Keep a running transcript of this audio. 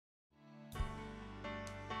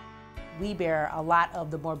we bear a lot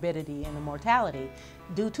of the morbidity and the mortality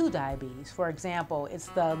due to diabetes. For example, it's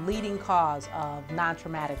the leading cause of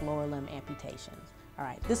non-traumatic lower limb amputations. All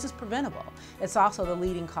right, this is preventable. It's also the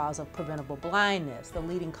leading cause of preventable blindness, the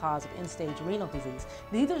leading cause of end-stage renal disease.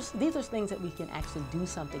 These are things that we can actually do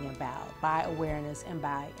something about by awareness and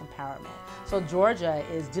by empowerment. So Georgia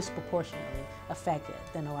is disproportionately affected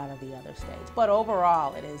than a lot of the other states. But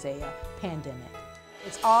overall, it is a pandemic.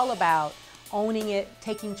 It's all about owning it,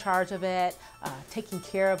 taking charge of it, taking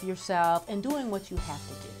care of yourself, and doing what you have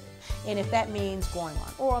to do. And if that means going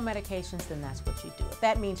on oral medications, then that's what you do. If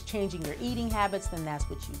that means changing your eating habits, then that's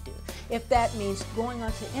what you do. If that means going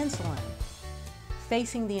onto insulin,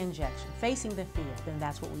 facing the injection, facing the fear, then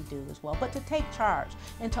that's what we do as well. But to take charge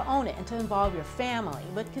and to own it and to involve your family,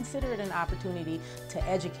 but consider it an opportunity to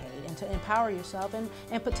educate and to empower yourself and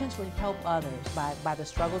potentially help others by the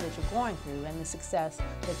struggle that you're going through and the success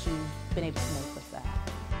that you've been able to make with that.